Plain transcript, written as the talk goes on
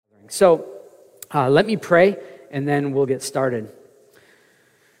So let me pray, and then we'll get started.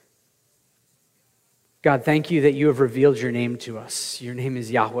 God, thank you that you have revealed your name to us. Your name is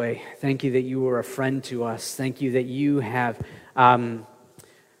Yahweh. Thank you that you are a friend to us. Thank you that you have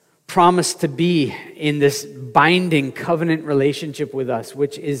promised to be in this binding covenant relationship with us,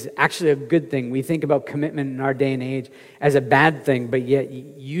 which is actually a good thing. We think about commitment in our day and age as a bad thing, but yet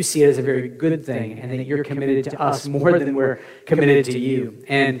you see it as a very good thing, and that you're committed to us more than we're committed to you.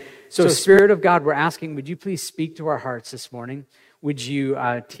 And so, Spirit of God, we're asking, would you please speak to our hearts this morning? Would you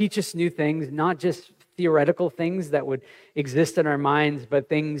teach us new things, not just theoretical things that would exist in our minds, but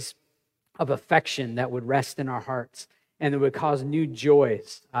things of affection that would rest in our hearts and that would cause new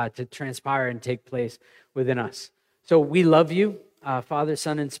joys to transpire and take place within us. So we love you, Father,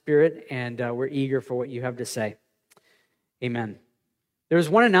 Son, and Spirit, and we're eager for what you have to say. Amen. There's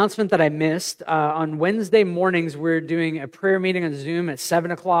one announcement that I missed. On Wednesday mornings, we're doing a prayer meeting on Zoom at 7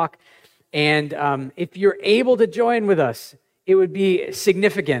 o'clock, and if you're able to join with us, it would be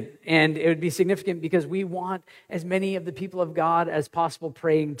significant, and it would be significant because we want as many of the people of God as possible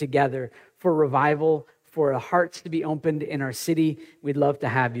praying together for revival, for hearts to be opened in our city. We'd love to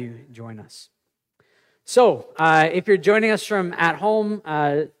have you join us. So, if you're joining us from at home,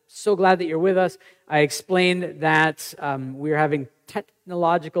 so glad that you're with us. I explained that we're having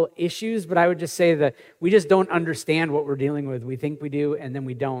technological issues, but I would just say that we just don't understand what we're dealing with. We think we do, and then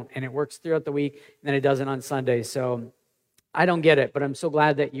we don't, and it works throughout the week, and then it doesn't on Sunday. So I don't get it, but I'm so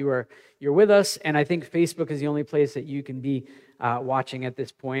glad that you're with us, and I think Facebook is the only place that you can be watching at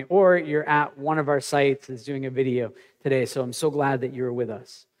this point, or you're at one of our sites that's doing a video today, so I'm so glad that you're with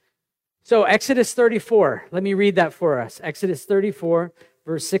us. So Exodus 34, let me read that for us. Exodus 34,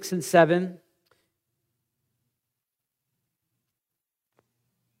 verse 6 and 7.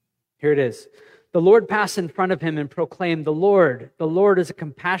 Here it is. The Lord passed in front of him and proclaimed, the Lord is a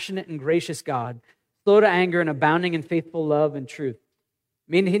compassionate and gracious God, slow to anger and abounding in faithful love and truth,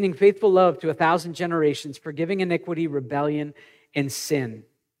 maintaining faithful love to 1,000 generations, forgiving iniquity, rebellion, and sin.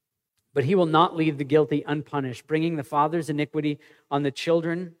 But he will not leave the guilty unpunished, bringing the father's iniquity on the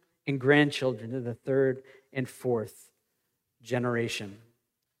children and grandchildren to the third and fourth generation.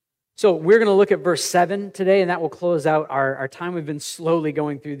 So we're going to look at verse 7 today, and that will close out our time. We've been slowly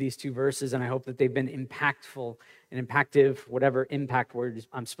going through these two verses, and I hope that they've been impactful and impactive, whatever impact word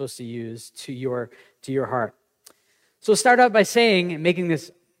I'm supposed to use, to your heart. So start out by saying and making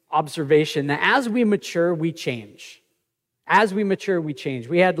this observation that as we mature, we change. As we mature, we change.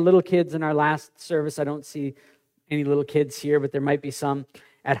 We had little kids in our last service. I don't see any little kids here, but there might be some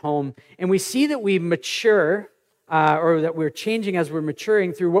at home. And we see that we mature, or that we're changing as we're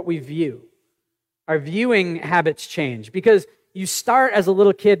maturing through what we view. Our viewing habits change because you start as a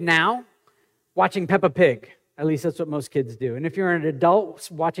little kid now watching Peppa Pig. At least that's what most kids do. And if you're an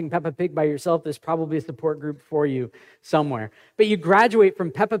adult watching Peppa Pig by yourself, there's probably a support group for you somewhere. But you graduate from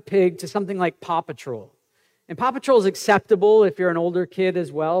Peppa Pig to something like Paw Patrol. And Paw Patrol is acceptable if you're an older kid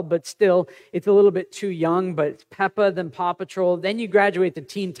as well, but still, it's a little bit too young. But it's Peppa, then Paw Patrol. Then you graduate to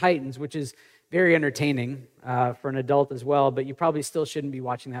Teen Titans, which is very entertaining for an adult as well, but you probably still shouldn't be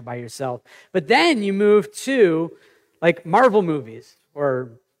watching that by yourself. But then you move to like Marvel movies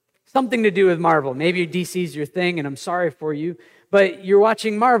or something to do with Marvel. Maybe DC's your thing, and I'm sorry for you, but you're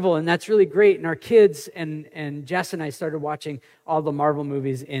watching Marvel, and that's really great. And our kids and Jess and I started watching all the Marvel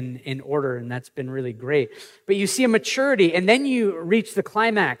movies in order, and that's been really great. But you see a maturity, and then you reach the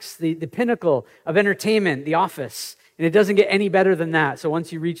climax, the pinnacle of entertainment, The Office. And it doesn't get any better than that. So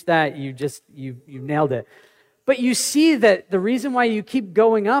once you reach that, you nailed it. But you see that the reason why you keep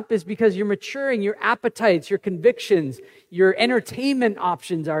going up is because you're maturing, your appetites, your convictions, your entertainment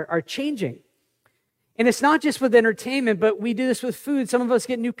options are changing. And it's not just with entertainment, but we do this with food. Some of us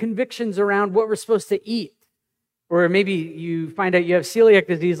get new convictions around what we're supposed to eat. Or maybe you find out you have celiac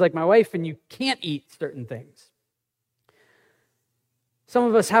disease like my wife and you can't eat certain things. Some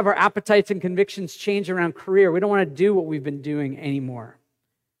of us have our appetites and convictions change around career. We don't want to do what we've been doing anymore.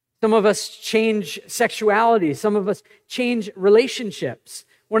 Some of us change sexuality. Some of us change relationships.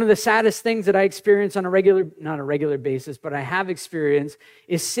 One of the saddest things that I experience on not a regular basis, but I have experienced,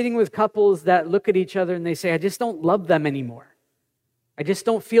 is sitting with couples that look at each other and they say, I just don't love them anymore. I just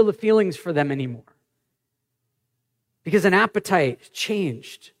don't feel the feelings for them anymore. Because an appetite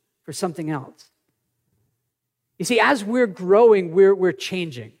changed for something else. You see, as we're growing, we're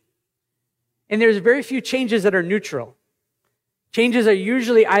changing. And there's very few changes that are neutral. Changes are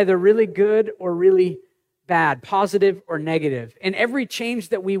usually either really good or really bad, positive or negative. And every change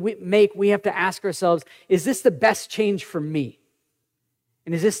that we make, we have to ask ourselves, is this the best change for me?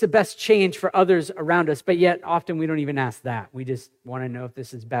 And is this the best change for others around us? But yet, often we don't even ask that. We just want to know if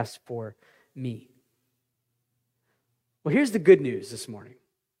this is best for me. Well, here's the good news this morning,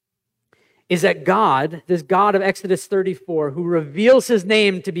 is that God, this God of Exodus 34, who reveals his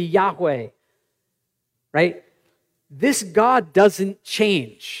name to be Yahweh, right? This God doesn't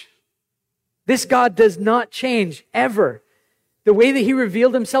change. This God does not change ever. The way that he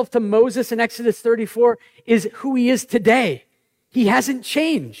revealed himself to Moses in Exodus 34 is who he is today. He hasn't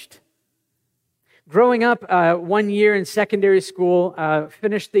changed. Growing up 1 year in secondary school,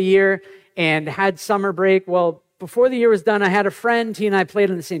 finished the year and had summer break. Well, before the year was done, I had a friend. He and I played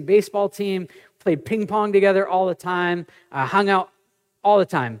on the same baseball team, played ping pong together all the time, hung out all the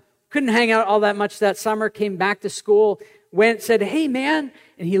time. Couldn't hang out all that much that summer, came back to school, said, "Hey, man."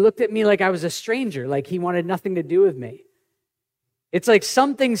 And he looked at me like I was a stranger, like he wanted nothing to do with me. It's like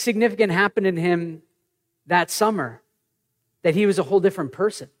something significant happened in him that summer, that he was a whole different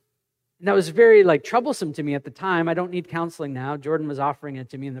person. And that was very troublesome to me at the time. I don't need counseling now. Jordan was offering it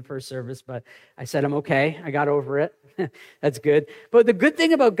to me in the first service, but I said, I'm okay. I got over it. That's good. But the good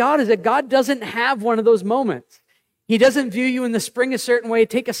thing about God is that God doesn't have one of those moments. He doesn't view you in the spring a certain way,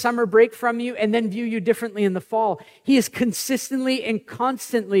 take a summer break from you, and then view you differently in the fall. He is consistently and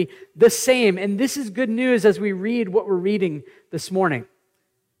constantly the same. And this is good news as we read what we're reading this morning.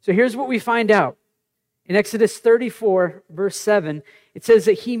 So here's what we find out. In Exodus 34, verse 7, it says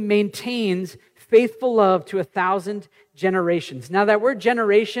that he maintains faithful love to 1,000 generations. Now, that word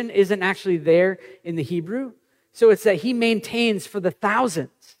generation isn't actually there in the Hebrew. So it's that he maintains for the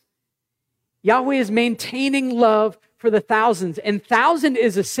thousands. Yahweh is maintaining love for the thousands. And 1,000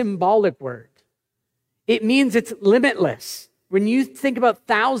 is a symbolic word. It means it's limitless. When you think about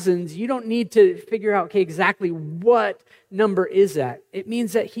thousands, you don't need to figure out, okay, exactly what number is that. It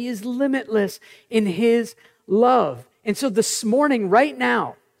means that he is limitless in his love. And so this morning, right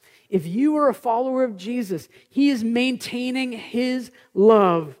now, if you are a follower of Jesus, he is maintaining his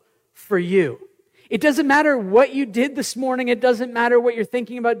love for you. It doesn't matter what you did this morning. It doesn't matter what you're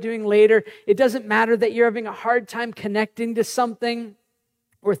thinking about doing later. It doesn't matter that you're having a hard time connecting to something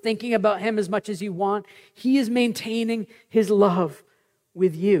or thinking about him as much as you want. He is maintaining his love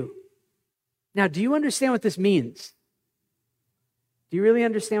with you. Now, do you understand what this means? Do you really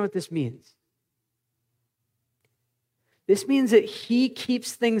understand what this means? This means that he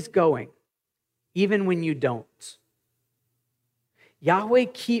keeps things going, even when you don't. Yahweh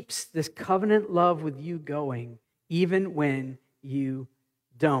keeps this covenant love with you going, even when you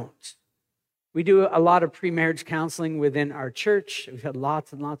don't. We do a lot of pre-marriage counseling within our church. We've had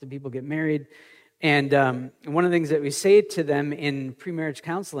lots and lots of people get married. And one of the things that we say to them in pre-marriage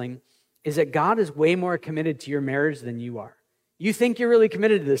counseling is that God is way more committed to your marriage than you are. You think you're really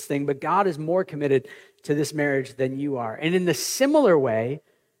committed to this thing, but God is more committed to this marriage than you are. And in the similar way,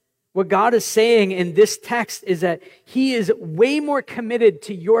 what God is saying in this text is that he is way more committed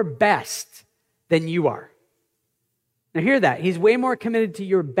to your best than you are. Now hear that. He's way more committed to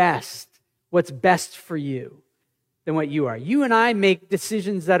your best, what's best for you, than what you are. You and I make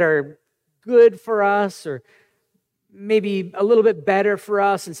decisions that are good for us or maybe a little bit better for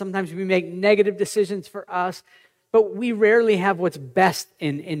us, and sometimes we make negative decisions for us, but we rarely have what's best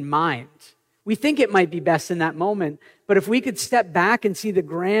in mind. We think it might be best in that moment, but if we could step back and see the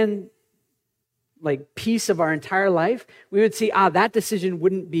grand piece of our entire life, we would see, that decision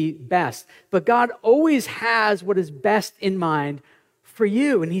wouldn't be best. But God always has what is best in mind for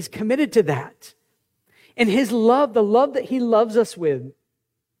you, and he's committed to that. And his love, the love that he loves us with,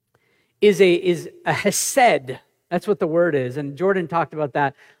 is a hesed. That's what the word is. And Jordan talked about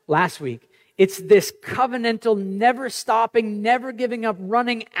that last week. It's this covenantal, never stopping, never giving up,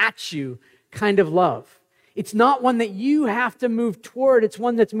 running at you kind of love. It's not one that you have to move toward. It's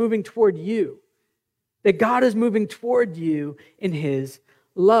one that's moving toward you. That God is moving toward you in his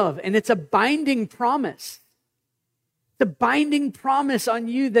love. And it's a binding promise. It's a binding promise on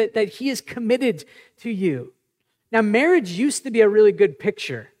you that he is committed to you. Now, marriage used to be a really good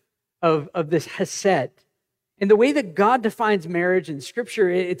picture of this hesed. And the way that God defines marriage in Scripture,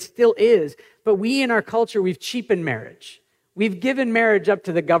 it still is. But we in our culture, we've cheapened marriage. We've given marriage up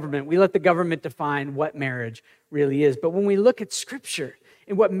to the government. We let the government define what marriage really is. But when we look at Scripture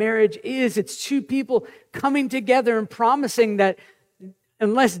and what marriage is, it's two people coming together and promising that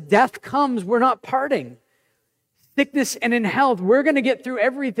unless death comes, we're not parting. Sickness and in health, we're going to get through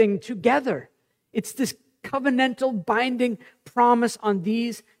everything together. It's this covenantal binding promise on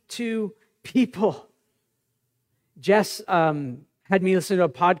these two people. Jess had me listen to a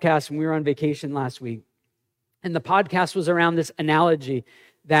podcast when we were on vacation last week. And the podcast was around this analogy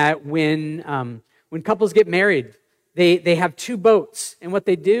that when couples get married, they have two boats. And what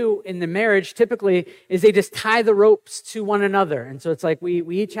they do in the marriage typically is they just tie the ropes to one another. And so it's like we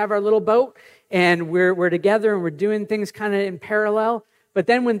each have our little boat, and we're together, and we're doing things kind of in parallel. But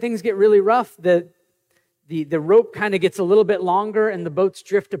then when things get really rough, the rope kind of gets a little bit longer and the boats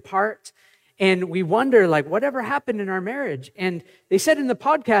drift apart. And we wonder, like, whatever happened in our marriage? And they said in the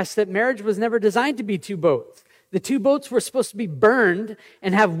podcast that marriage was never designed to be two boats. The two boats were supposed to be burned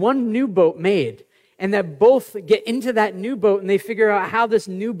and have one new boat made. And that both get into that new boat and they figure out how this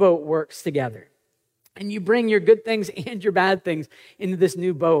new boat works together. And you bring your good things and your bad things into this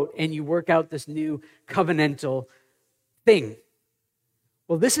new boat and you work out this new covenantal thing.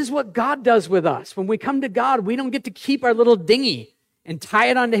 Well, this is what God does with us. When we come to God, we don't get to keep our little dinghy and tie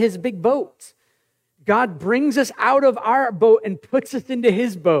it onto his big boat. God brings us out of our boat and puts us into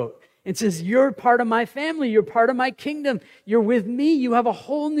his boat and says, you're part of my family. You're part of my kingdom. You're with me. You have a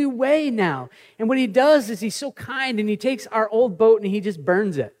whole new way now. And what he does is he's so kind and he takes our old boat and he just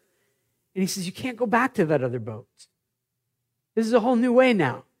burns it. And he says, you can't go back to that other boat. This is a whole new way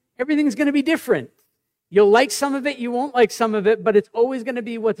now. Everything's going to be different. You'll like some of it, you won't like some of it, but it's always going to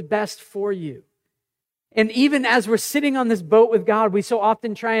be what's best for you. And even as we're sitting on this boat with God, we so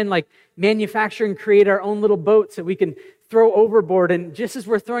often try and like manufacture and create our own little boats that we can throw overboard. And just as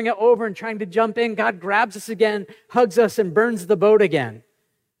we're throwing it over and trying to jump in, God grabs us again, hugs us, and burns the boat again.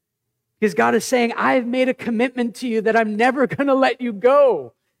 Because God is saying, I've made a commitment to you that I'm never going to let you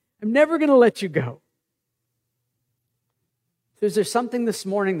go. I'm never going to let you go. So is there something this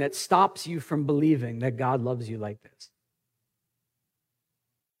morning that stops you from believing that God loves you like this?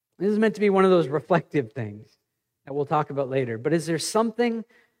 This is meant to be one of those reflective things that we'll talk about later. But is there something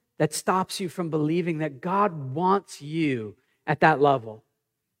that stops you from believing that God wants you at that level?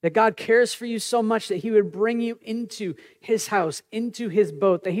 That God cares for you so much that he would bring you into his house, into his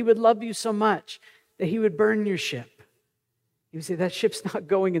boat, that he would love you so much that he would burn your ship. You would say, that ship's not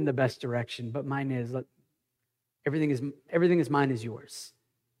going in the best direction, but mine is. Look, everything is mine is yours.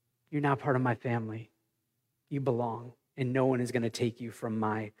 You're now part of my family. You belong, and no one is going to take you from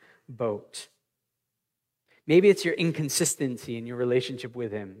my boat. Maybe it's your inconsistency in your relationship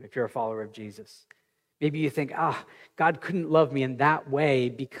with him if you're a follower of Jesus. Maybe you think, God couldn't love me in that way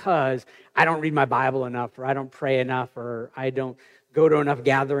because I don't read my Bible enough, or I don't pray enough, or I don't go to enough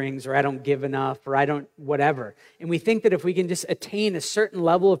gatherings, or I don't give enough, or I don't whatever. And we think that if we can just attain a certain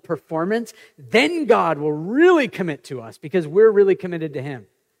level of performance, then God will really commit to us because we're really committed to him.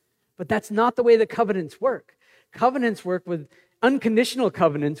 But that's not the way that covenants work. Covenants work with unconditional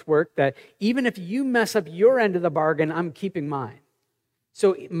covenants work that even if you mess up your end of the bargain, I'm keeping mine.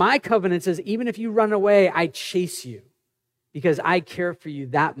 So my covenant says, even if you run away, I chase you because I care for you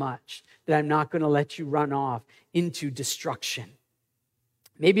that much that I'm not going to let you run off into destruction.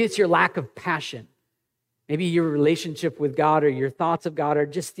 Maybe it's your lack of passion. Maybe your relationship with God or your thoughts of God are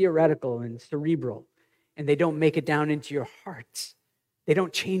just theoretical and cerebral, and they don't make it down into your heart. They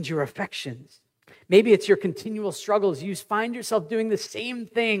don't change your affections. Maybe it's your continual struggles. You find yourself doing the same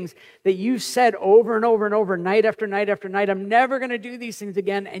things that you've said over and over and over, night after night after night. I'm never going to do these things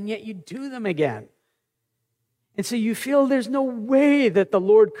again, and yet you do them again. And so you feel there's no way that the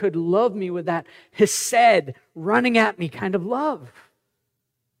Lord could love me with that hesed, running at me kind of love.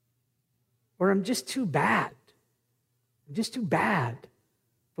 Or I'm just too bad. I'm just too bad.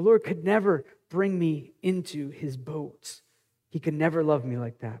 The Lord could never bring me into his boat. He could never love me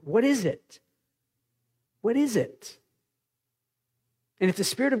like that. What is it? What is it? And if the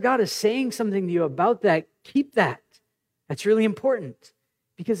Spirit of God is saying something to you about that, keep that. That's really important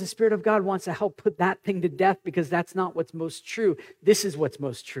because the Spirit of God wants to help put that thing to death because that's not what's most true. This is what's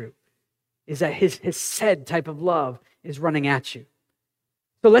most true, is that his hesed type of love is running at you.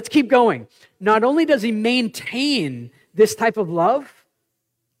 So let's keep going. Not only does he maintain this type of love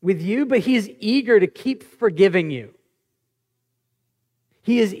with you, but he is eager to keep forgiving you.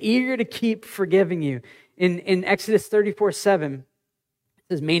 He is eager to keep forgiving you. In Exodus 34:7, it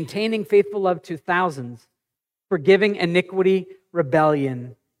says, maintaining faithful love to thousands, forgiving iniquity,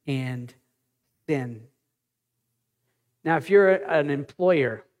 rebellion, and sin. Now, if you're an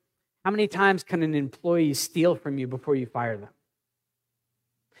employer, how many times can an employee steal from you before you fire them?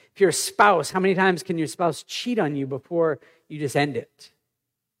 If you're a spouse, how many times can your spouse cheat on you before you just end it?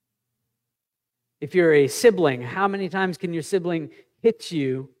 If you're a sibling, how many times can your sibling hit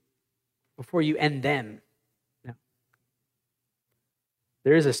you before you end them? No.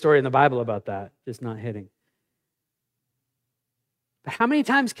 There is a story in the Bible about that, just not hitting. But how many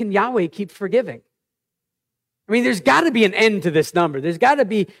times can Yahweh keep forgiving? I mean, there's got to be an end to this number. There's got to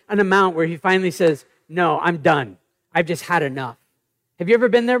be an amount where he finally says, no, I'm done. I've just had enough. Have you ever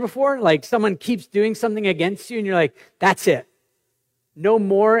been there before? Like someone keeps doing something against you and you're like, that's it. No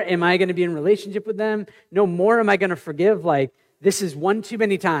more am I going to be in relationship with them. No more am I going to forgive. Like, this is one too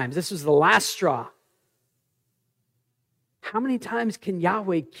many times. This was the last straw. How many times can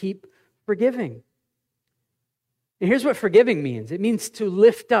Yahweh keep forgiving? And here's what forgiving means. It means to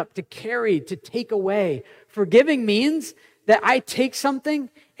lift up, to carry, to take away. Forgiving means that I take something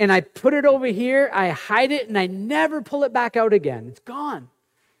and I put it over here, I hide it, and I never pull it back out again. It's gone.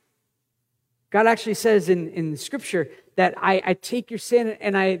 God actually says in Scripture that I take your sin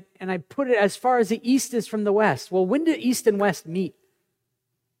and I put it as far as the east is from the west. Well, when do east and west meet?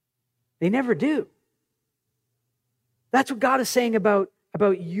 They never do. That's what God is saying about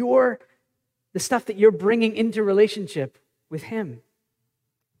the stuff that you're bringing into relationship with Him.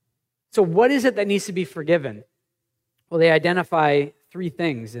 So what is it that needs to be forgiven? Well, they identify three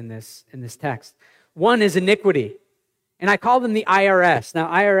things in this text. One is iniquity. And I call them the IRS. Now,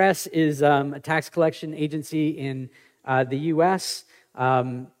 IRS is a tax collection agency in the U.S.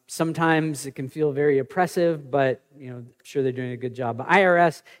 Sometimes it can feel very oppressive, but I'm sure they're doing a good job. But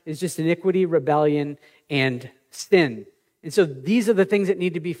IRS is just iniquity, rebellion, and sin. And so these are the things that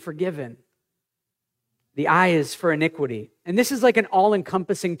need to be forgiven. The I is for iniquity. And this is like an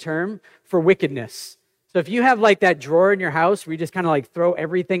all-encompassing term for wickedness. So if you have like that drawer in your house where you just kind of like throw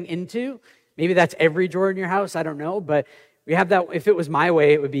everything into, maybe that's every drawer in your house, I don't know, but we have that. If it was my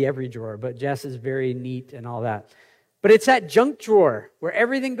way, it would be every drawer, but Jess is very neat and all that. But it's that junk drawer where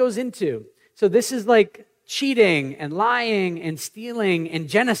everything goes into. So this is like cheating and lying and stealing and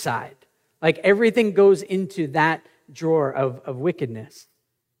genocide. Like everything goes into that drawer of wickedness.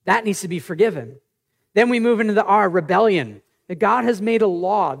 That needs to be forgiven. Then we move into the R, rebellion. That God has made a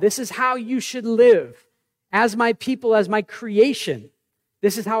law. This is how you should live as my people, as my creation.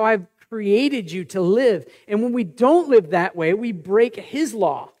 This is how I've created you to live. And when we don't live that way, we break His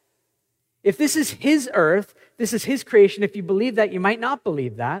law. If this is His earth, this is His creation. If you believe that, you might not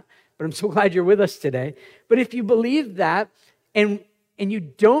believe that, but I'm so glad you're with us today. But if you believe that and you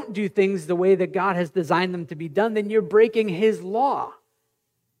don't do things the way that God has designed them to be done, then you're breaking His law.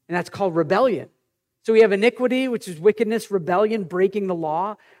 And that's called rebellion. So we have iniquity, which is wickedness, rebellion, breaking the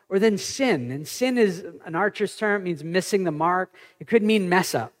law, or then sin. And sin is an archer's term. It means missing the mark. It could mean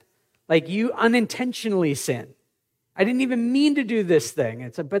mess up. Like you unintentionally sin. I didn't even mean to do this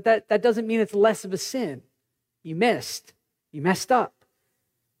thing. But that doesn't mean it's less of a sin. You missed. You messed up.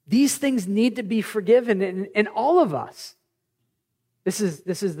 These things need to be forgiven. And all of us, this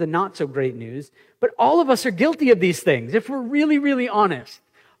is the not so great news, but all of us are guilty of these things. If we're really, really honest,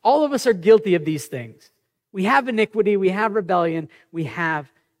 all of us are guilty of these things. We have iniquity, we have rebellion, we have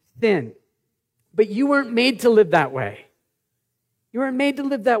sin. But you weren't made to live that way. You weren't made to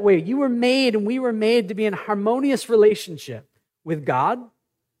live that way. You were made and we were made to be in harmonious relationship with God,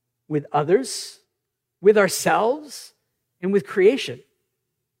 with others, with ourselves, and with creation.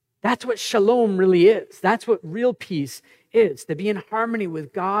 That's what shalom really is. That's what real peace is, to be in harmony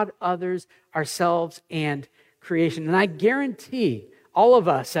with God, others, ourselves, and creation. And I guarantee all of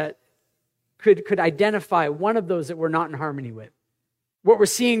us that could identify one of those that we're not in harmony with. What we're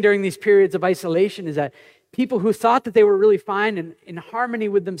seeing during these periods of isolation is that people who thought that they were really fine and in harmony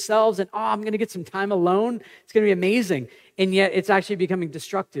with themselves and, I'm going to get some time alone, it's going to be amazing. And yet it's actually becoming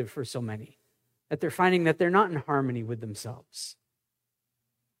destructive for so many, that they're finding that they're not in harmony with themselves.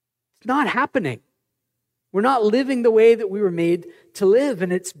 It's not happening. We're not living the way that we were made to live,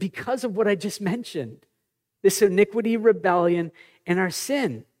 and it's because of what I just mentioned. This iniquity, rebellion, and our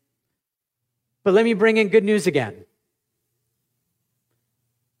sin. But let me bring in good news again.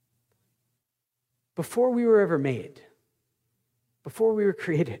 Before we were ever made, before we were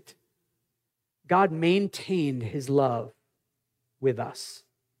created, God maintained His love with us.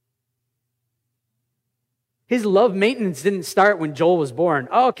 His love maintenance didn't start when Joel was born.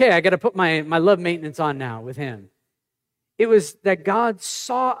 Oh, okay, I got to put my love maintenance on now with him. It was that God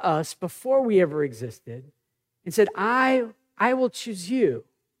saw us before we ever existed and said, I will choose you.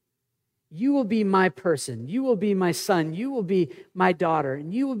 You will be my person. You will be my son. You will be my daughter.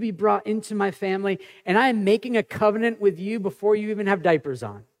 And you will be brought into my family. And I am making a covenant with you before you even have diapers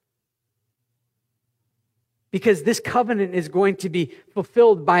on. Because this covenant is going to be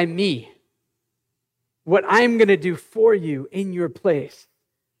fulfilled by me. What I'm going to do for you in your place.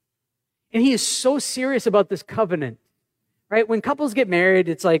 And He is so serious about this covenant. Right? When couples get married,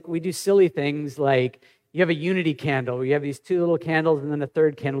 it's like we do silly things like, you have a unity candle. You have these two little candles and then a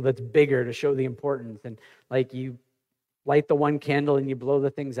third candle that's bigger to show the importance. And like you light the one candle and you blow the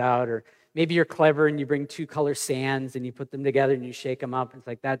things out. Or maybe you're clever and you bring two color sands and you put them together and you shake them up. It's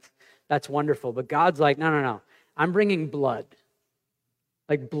like, that's wonderful. But God's like, no. I'm bringing blood.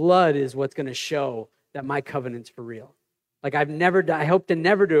 Like blood is what's going to show that my covenant's for real. Like I hope to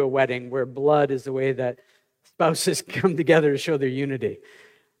never do a wedding where blood is the way that spouses come together to show their unity.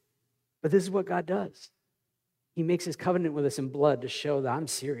 But this is what God does. He makes his covenant with us in blood to show that I'm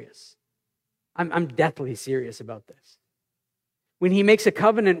serious. I'm deathly serious about this. When he makes a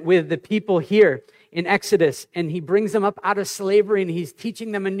covenant with the people here in Exodus and he brings them up out of slavery and he's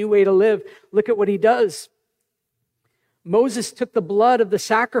teaching them a new way to live, look at what he does. Moses took the blood of the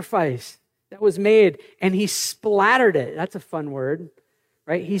sacrifice that was made and he splattered it. That's a fun word,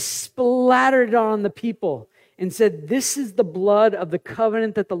 right? He splattered it on the people and said, "This is the blood of the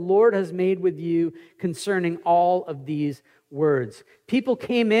covenant that the Lord has made with you concerning all of these words." People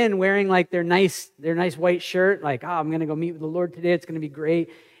came in wearing like their nice white shirt, like, I'm going to go meet with the Lord today. It's going to be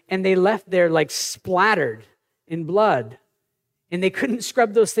great. And they left there like splattered in blood. And they couldn't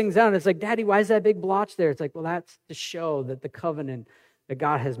scrub those things out. It's like, "Daddy, why is that big blotch there?" It's like, well, that's to show that the covenant that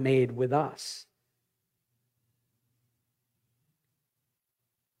God has made with us.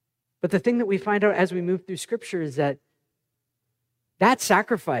 But the thing that we find out as we move through Scripture is that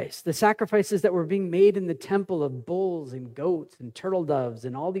sacrifice, the sacrifices that were being made in the temple of bulls and goats and turtle doves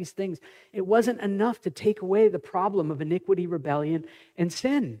and all these things, it wasn't enough to take away the problem of iniquity, rebellion, and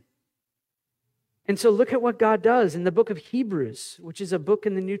sin. And so look at what God does in the book of Hebrews, which is a book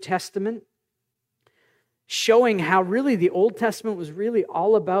in the New Testament, showing how really the Old Testament was really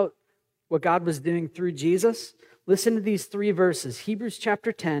all about what God was doing through Jesus. Listen to these 3 verses. Hebrews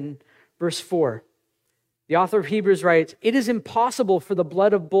chapter 10, verse 4. The author of Hebrews writes, "It is impossible for the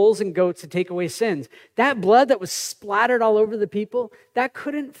blood of bulls and goats to take away sins." That blood that was splattered all over the people, that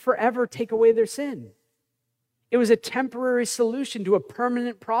couldn't forever take away their sin. It was a temporary solution to a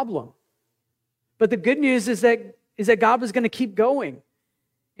permanent problem. But the good news is that God was going to keep going.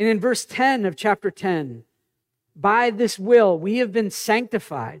 And in verse 10 of chapter 10, "By this will we have been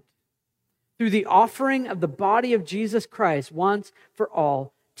sanctified through the offering of the body of Jesus Christ once for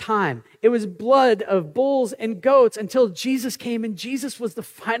all time." It was blood of bulls and goats until Jesus came, and Jesus was the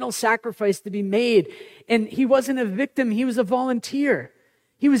final sacrifice to be made. And he wasn't a victim, he was a volunteer.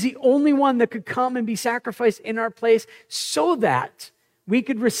 He was the only one that could come and be sacrificed in our place so that we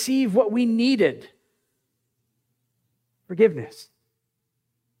could receive what we needed: forgiveness.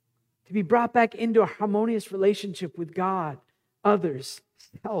 To be brought back into a harmonious relationship with God, others,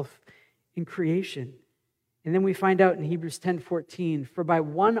 self, and creation. And then we find out in Hebrews 10:14, "For by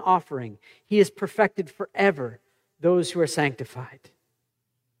one offering he has perfected forever those who are sanctified."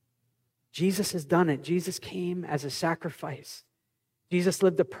 Jesus has done it. Jesus came as a sacrifice. Jesus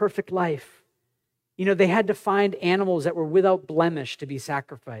lived a perfect life. You know, they had to find animals that were without blemish to be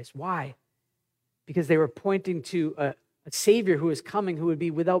sacrificed. Why? Because they were pointing to a Savior who was coming who would be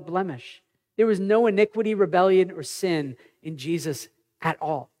without blemish. There was no iniquity, rebellion, or sin in Jesus at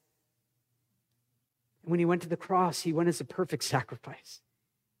all. And when he went to the cross, he went as a perfect sacrifice.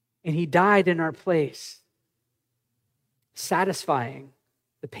 And he died in our place, satisfying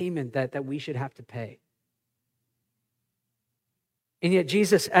the payment that we should have to pay. And yet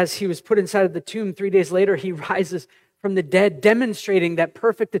Jesus, as he was put inside of the tomb 3 days later, he rises from the dead, demonstrating that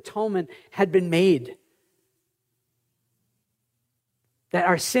perfect atonement had been made, that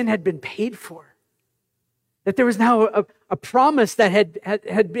our sin had been paid for, that there was now a promise that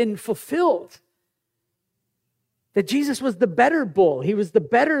had been fulfilled, that Jesus was the better bull, he was the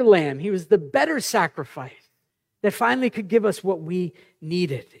better lamb, he was the better sacrifice that finally could give us what we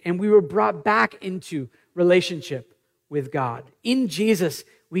needed. And we were brought back into relationship with God. In Jesus,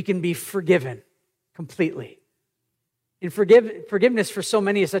 we can be forgiven completely. And forgiveness for so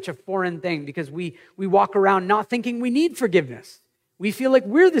many is such a foreign thing because we walk around not thinking we need forgiveness. We feel like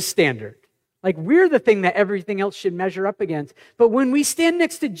we're the standard, like we're the thing that everything else should measure up against. But when we stand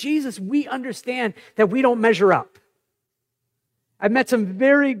next to Jesus, we understand that we don't measure up. I've met some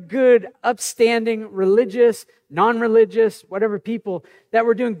very good, upstanding, religious, non-religious, whatever people that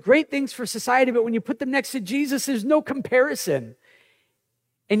were doing great things for society, but when you put them next to Jesus, there's no comparison.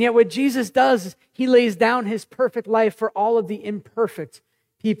 And yet what Jesus does is he lays down his perfect life for all of the imperfect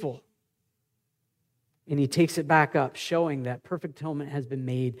people. And he takes it back up, showing that perfect atonement has been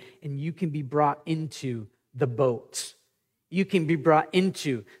made, and you can be brought into the boat. You can be brought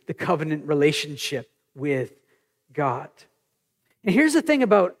into the covenant relationship with God. And here's the thing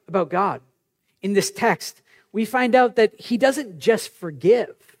about God. In this text, we find out that he doesn't just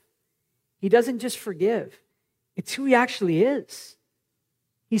forgive. He doesn't just forgive. It's who he actually is.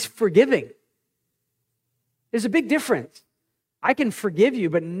 He's forgiving. There's a big difference. I can forgive you,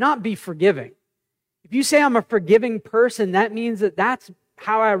 but not be forgiving. If you say I'm a forgiving person, that means that that's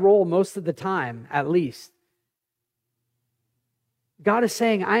how I roll most of the time, at least. God is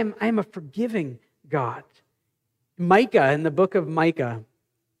saying, I'm a forgiving God. Micah, in the book of Micah,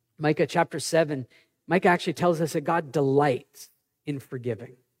 Micah chapter 7, Micah actually tells us that God delights in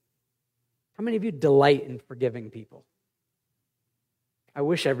forgiving. How many of you delight in forgiving people? I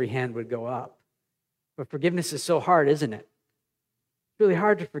wish every hand would go up. But forgiveness is so hard, isn't it? It's really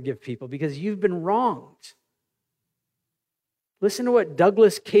hard to forgive people because you've been wronged. Listen to what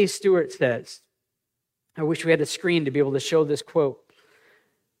Douglas K. Stewart says. I wish we had a screen to be able to show this quote.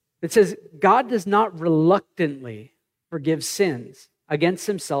 It says, God does not reluctantly forgive sins against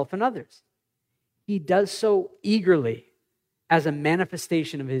himself and others. He does so eagerly as a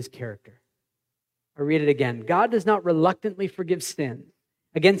manifestation of his character. I'll read it again. God does not reluctantly forgive sins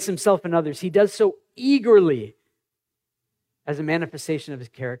against himself and others. He does so eagerly as a manifestation of his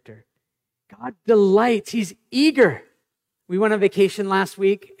character. God delights. He's eager. We went on vacation last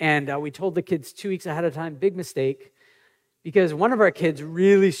week, and we told the kids 2 weeks ahead of time, big mistake, because one of our kids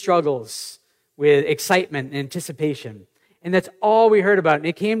really struggles with excitement and anticipation. And that's all we heard about. And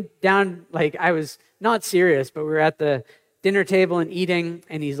it came down like I was not serious, but we were at the dinner table and eating,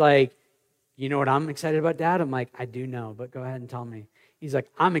 and he's like, you know what I'm excited about, Dad? I'm like, I do know, but go ahead and tell me. He's like,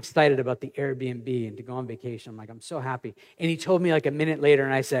 I'm excited about the Airbnb and to go on vacation. I'm like, I'm so happy. And he told me like a minute later,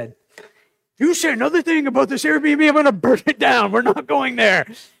 and I said, you say another thing about this Airbnb, I'm going to burn it down. We're not going there.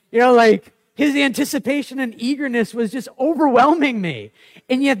 Like his anticipation and eagerness was just overwhelming me.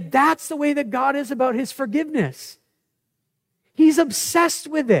 And yet that's the way that God is about his forgiveness. He's obsessed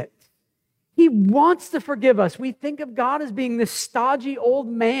with it. He wants to forgive us. We think of God as being this stodgy old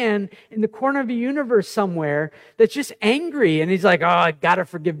man in the corner of the universe somewhere that's just angry. And he's like, oh, I got to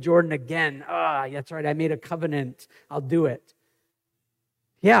forgive Jordan again. Oh, that's right. I made a covenant. I'll do it.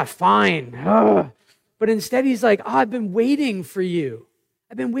 Yeah, fine. Ugh. But instead he's like, oh, I've been waiting for you.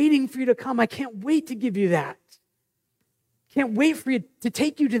 I've been waiting for you to come. I can't wait to give you that. Can't wait for you to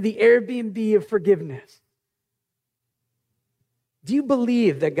take you to the Airbnb of forgiveness. Do you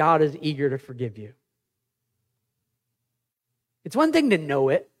believe that God is eager to forgive you? It's one thing to know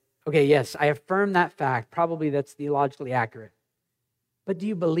it. Okay, yes, I affirm that fact. Probably that's theologically accurate. But do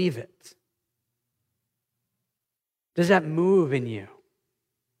you believe it? Does that move in you?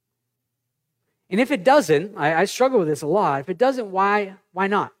 And if it doesn't, I struggle with this a lot. If it doesn't, why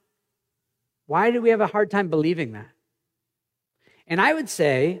not? Why do we have a hard time believing that? And I would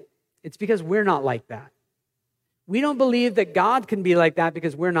say it's because we're not like that. We don't believe that God can be like that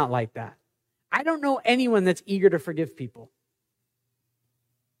because we're not like that. I don't know anyone that's eager to forgive people.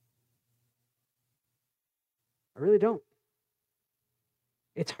 I really don't.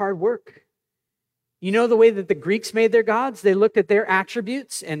 It's hard work. You know the way that the Greeks made their gods? They looked at their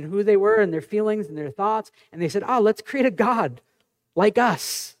attributes and who they were and their feelings and their thoughts, and they said, oh, let's create a God like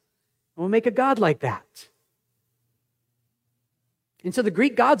us. And we'll make a God like that. And so the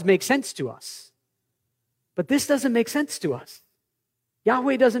Greek gods make sense to us. But this doesn't make sense to us.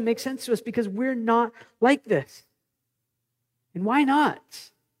 Yahweh doesn't make sense to us because we're not like this. And why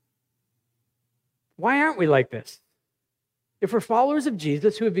not? Why aren't we like this? If we're followers of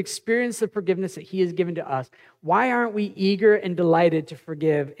Jesus who have experienced the forgiveness that he has given to us, why aren't we eager and delighted to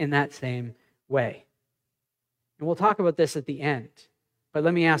forgive in that same way? And we'll talk about this at the end. But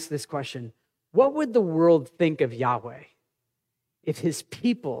let me ask this question. What would the world think of Yahweh if his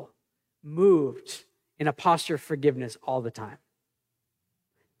people moved in a posture of forgiveness all the time?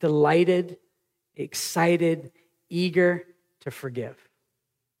 Delighted, excited, eager to forgive.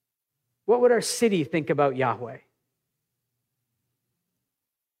 What would our city think about Yahweh?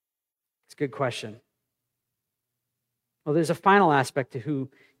 It's a good question. Well, there's a final aspect to who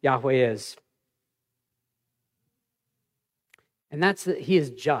Yahweh is. And that's that he is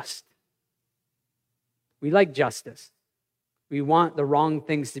just. We like justice. We want the wrong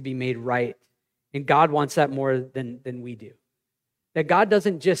things to be made right. And God wants that more than we do. That God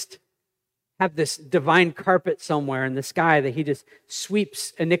doesn't just have this divine carpet somewhere in the sky that he just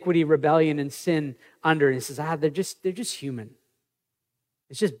sweeps iniquity, rebellion, and sin under. And he says, they're just human.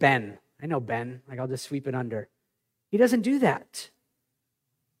 It's just Ben. I know Ben. I'll just sweep it under. He doesn't do that.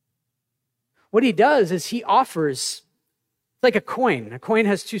 What he does is he offers, it's like a coin. A coin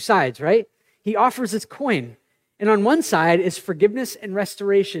has two sides, right? He offers this coin. And on one side is forgiveness and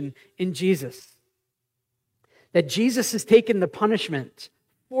restoration in Jesus. That Jesus has taken the punishment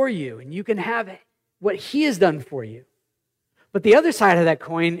for you, and you can have what he has done for you. But the other side of that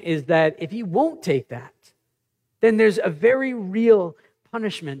coin is that if you won't take that, then there's a very real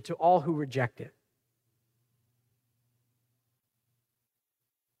punishment to all who reject it.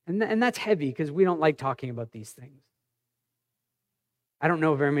 And that's heavy because we don't like talking about these things. I don't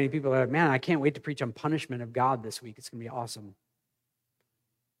know very many people that are like, man, I can't wait to preach on punishment of God this week. It's going to be awesome.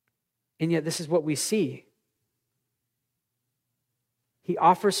 And yet this is what we see. He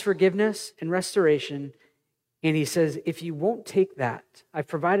offers forgiveness and restoration, and he says, if you won't take that, I've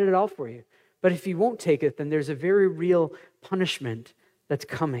provided it all for you. But if you won't take it, then there's a very real punishment that's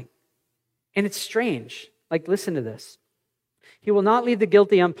coming. And it's strange. Like, listen to this. He will not leave the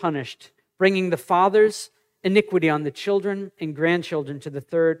guilty unpunished, bringing the father's iniquity on the children and grandchildren to the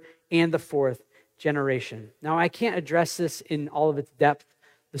third and the fourth generation. Now, I can't address this in all of its depth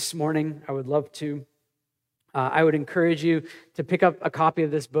this morning. I would love to. I would encourage you to pick up a copy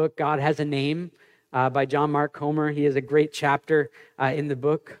of this book, God Has a Name, by John Mark Comer. He has a great chapter in the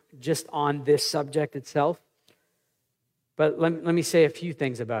book just on this subject itself. But let me say a few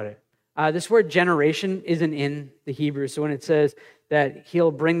things about it. This word generation isn't in the Hebrew. So when it says that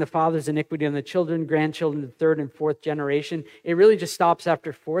he'll bring the father's iniquity on the children, grandchildren, the third and fourth generation, it really just stops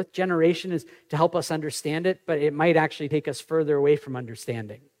after fourth. Generation is to help us understand it, but it might actually take us further away from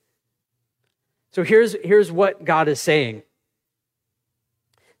understanding. So here's what God is saying.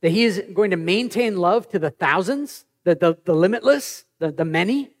 That he is going to maintain love to the thousands, the limitless, the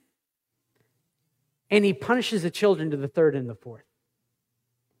many, and he punishes the children to the third and the fourth.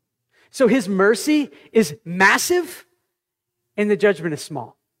 So his mercy is massive and the judgment is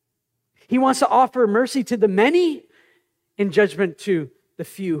small. He wants to offer mercy to the many and judgment to the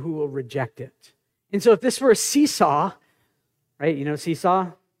few who will reject it. And so if this were a seesaw, right? You know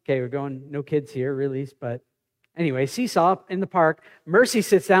seesaw? Okay, we're going, no kids here, release, but anyway, seesaw in the park. Mercy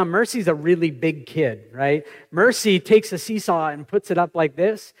sits down. Mercy's a really big kid, right? Mercy takes a seesaw and puts it up like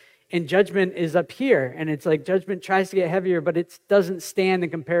this, and judgment is up here. And it's like judgment tries to get heavier, but it doesn't stand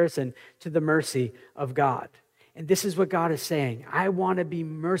in comparison to the mercy of God. And this is what God is saying. I want to be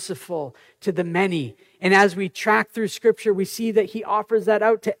merciful to the many. And as we track through Scripture, we see that he offers that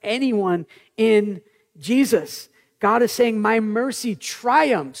out to anyone in Jesus. God is saying, my mercy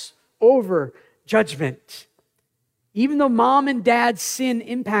triumphs over judgment. Even though mom and dad's sin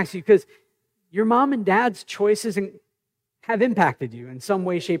impacts you, because your mom and dad's choices have impacted you in some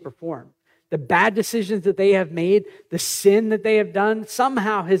way, shape, or form. The bad decisions that they have made, the sin that they have done,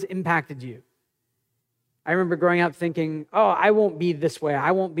 somehow has impacted you. I remember growing up thinking, oh, I won't be this way.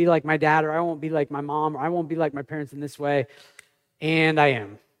 I won't be like my dad, or I won't be like my mom, or I won't be like my parents in this way. And I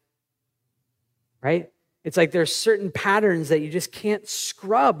am. Right? It's like there's certain patterns that you just can't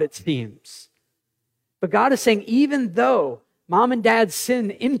scrub, it seems. But God is saying, even though mom and dad's sin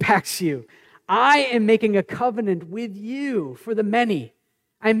impacts you, I am making a covenant with you for the many.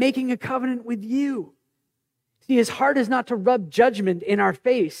 I'm making a covenant with you. See, his heart is not to rub judgment in our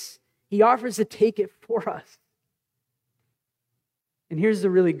face. He offers to take it for us. And here's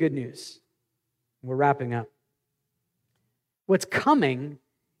the really good news. We're wrapping up. What's coming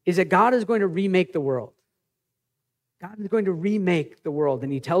is that God is going to remake the world. God is going to remake the world,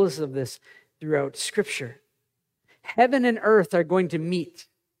 and he tells us of this throughout Scripture. Heaven and earth are going to meet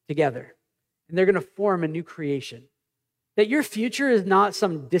together, and they're going to form a new creation. That your future is not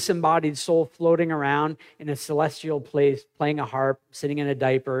some disembodied soul floating around in a celestial place, playing a harp, sitting in a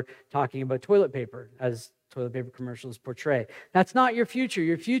diaper, talking about toilet paper, as toilet paper commercials portray. That's not your future.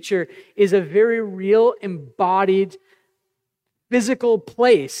 Your future is a very real, embodied, physical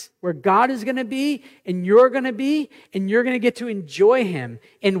place where God is going to be, and you're going to be, and you're going to get to enjoy him.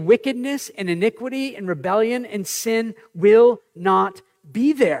 And wickedness and iniquity and rebellion and sin will not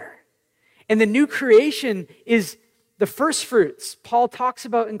be there. And the new creation is the first fruits Paul talks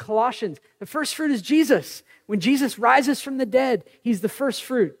about in Colossians. The first fruit is Jesus. When Jesus rises from the dead, he's the first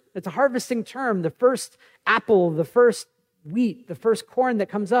fruit. It's a harvesting term. The first apple, the first wheat, the first corn that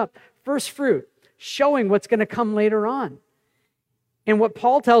comes up. First fruit, showing what's going to come later on. And what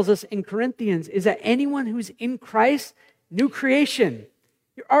Paul tells us in Corinthians is that anyone who's in Christ, new creation.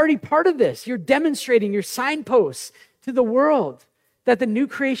 You're already part of this. You're demonstrating your signposts to the world that the new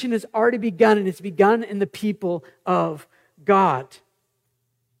creation has already begun, and it's begun in the people of God.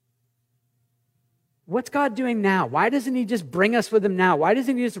 What's God doing now? Why doesn't he just bring us with him now? Why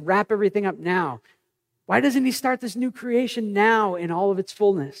doesn't he just wrap everything up now? Why doesn't he start this new creation now in all of its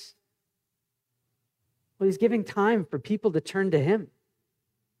fullness? Well, he's giving time for people to turn to him.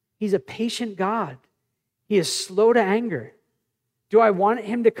 He's a patient God. He is slow to anger. Do I want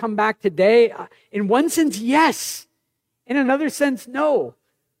him to come back today? In one sense, yes. In another sense, no.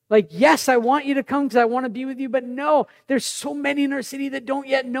 Like, yes, I want you to come because I want to be with you, but no, there's so many in our city that don't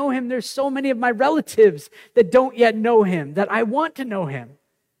yet know him. There's so many of my relatives that don't yet know him, that I want to know him,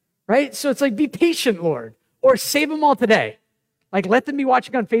 right? So it's like, be patient, Lord, or save them all today. Like, let them be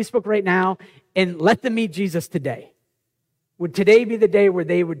watching on Facebook right now and let them meet Jesus today. Would today be the day where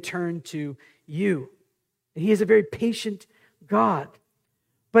they would turn to you? He is a very patient God.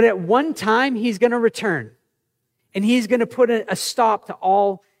 But at one time, he's going to return. And he's going to put a stop to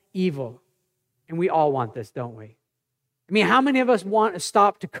all evil. And we all want this, don't we? I mean, how many of us want a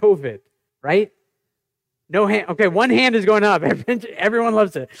stop to COVID, right? No hand. Okay, one hand is going up. Everyone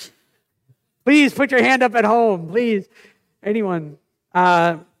loves it. Please put your hand up at home, please. Anyone.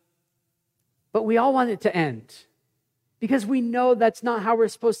 But we all want it to end because we know that's not how we're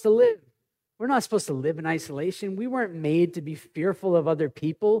supposed to live. We're not supposed to live in isolation. We weren't made to be fearful of other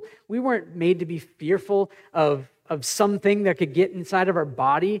people. We weren't made to be fearful of something that could get inside of our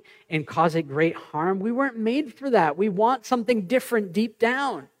body and cause it great harm. We weren't made for that. We want something different deep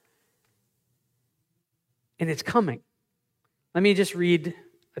down. And it's coming. Let me just read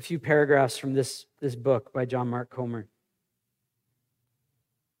a few paragraphs from this book by John Mark Comer.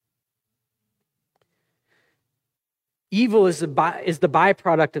 Evil is the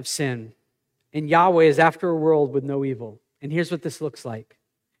byproduct of sin, and Yahweh is after a world with no evil. And here's what this looks like.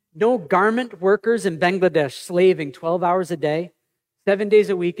 No garment workers in Bangladesh slaving 12 hours a day, 7 days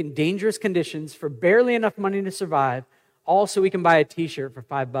a week in dangerous conditions for barely enough money to survive, all so we can buy a t-shirt for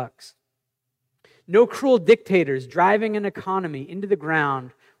 $5. No cruel dictators driving an economy into the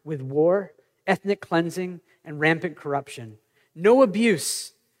ground with war, ethnic cleansing, and rampant corruption. No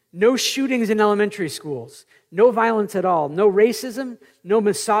abuse, no shootings in elementary schools, no violence at all, no racism, no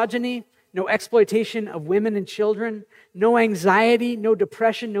misogyny, no exploitation of women and children, no anxiety, no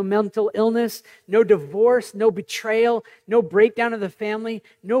depression, no mental illness, no divorce, no betrayal, no breakdown of the family,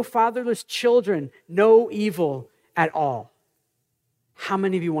 no fatherless children, no evil at all. How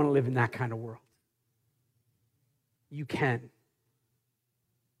many of you want to live in that kind of world? You can.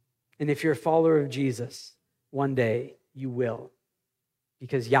 And if you're a follower of Jesus, one day you will,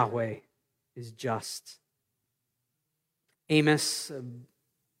 because Yahweh is just. Amos, an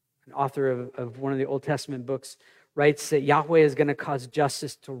author of one of the Old Testament books, writes that Yahweh is going to cause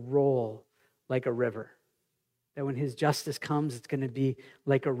justice to roll like a river. That when his justice comes, it's going to be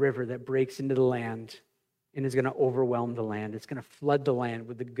like a river that breaks into the land and is going to overwhelm the land. It's going to flood the land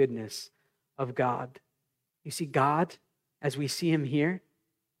with the goodness of God. You see, God, as we see him here,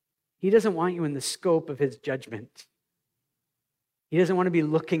 he doesn't want you in the scope of his judgment. He doesn't want to be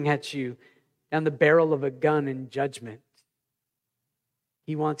looking at you down the barrel of a gun in judgment.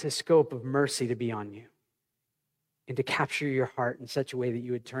 He wants a scope of mercy to be on you and to capture your heart in such a way that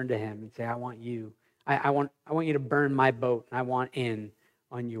you would turn to him and say, I want you. I want you to burn my boat, and I want in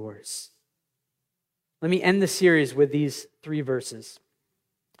on yours. Let me end the series with these 3 verses.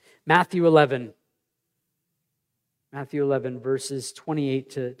 Matthew 11, verses 28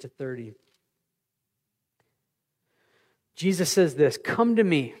 to 30. Jesus says this, "Come to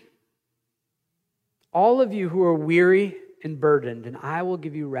me, all of you who are weary and burdened, and I will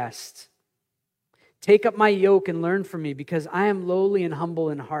give you rest. Take up my yoke and learn from me, because I am lowly and humble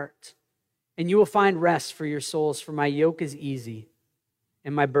in heart, and you will find rest for your souls, for my yoke is easy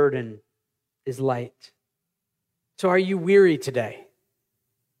and my burden is light." So are you weary today?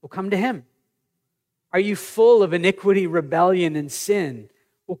 Well, come to him. Are you full of iniquity, rebellion, and sin?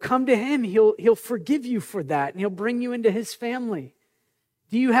 Well, come to him. He'll forgive you for that, and he'll bring you into his family.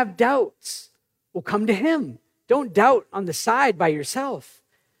 Do you have doubts? Well, come to him. Don't doubt on the side by yourself.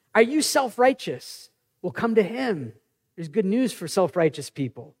 Are you self-righteous? Well, come to him. There's good news for self-righteous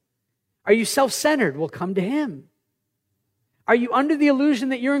people. Are you self-centered? Well, come to him. Are you under the illusion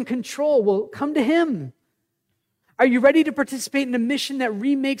that you're in control? Well, come to him. Are you ready to participate in a mission that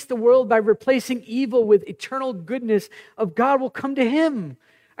remakes the world by replacing evil with eternal goodness of God? Well, come to him.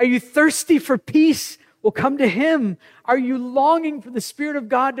 Are you thirsty for peace? Well, come to him. Are you longing for the Spirit of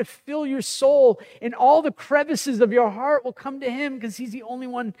God to fill your soul in all the crevices of your heart? Well, come to him, because he's the only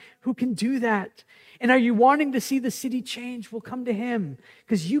one who can do that. And are you wanting to see the city change? Well, come to him,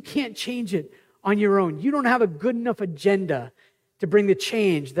 because you can't change it on your own. You don't have a good enough agenda to bring the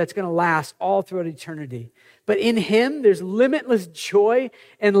change that's going to last all throughout eternity. But in him, there's limitless joy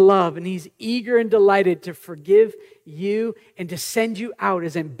and love, and he's eager and delighted to forgive you and to send you out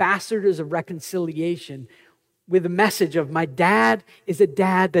as ambassadors of reconciliation with a message of, my dad is a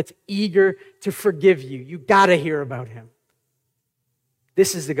dad that's eager to forgive you. You got to hear about him.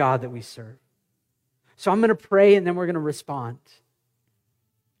 This is the God that we serve. So I'm going to pray, and then we're going to respond.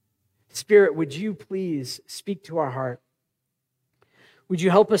 Spirit, would you please speak to our heart? Would you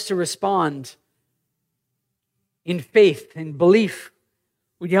help us to respond in faith and belief?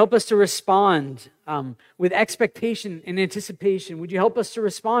 Would you help us to respond with expectation and anticipation? Would you help us to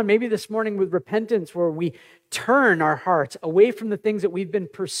respond maybe this morning with repentance, where we turn our hearts away from the things that we've been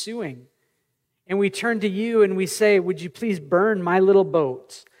pursuing, and we turn to you and we say, would you please burn my little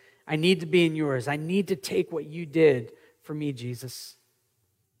boat? I need to be in yours. I need to take what you did for me, Jesus.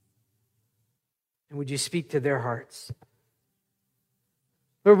 And would you speak to their hearts?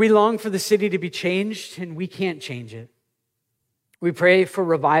 Lord, we long for the city to be changed, and we can't change it. We pray for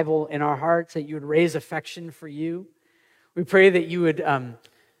revival in our hearts, that you would raise affection for you. We pray that you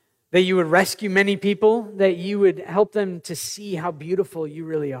would rescue many people, that you would help them to see how beautiful you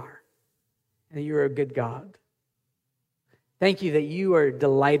really are, and that you are a good God. Thank you that you are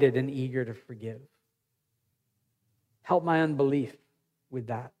delighted and eager to forgive. Help my unbelief with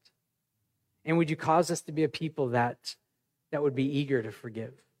that. And would you cause us to be a people that would be eager to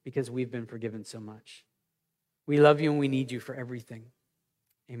forgive, because we've been forgiven so much. We love you and we need you for everything.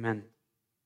 Amen.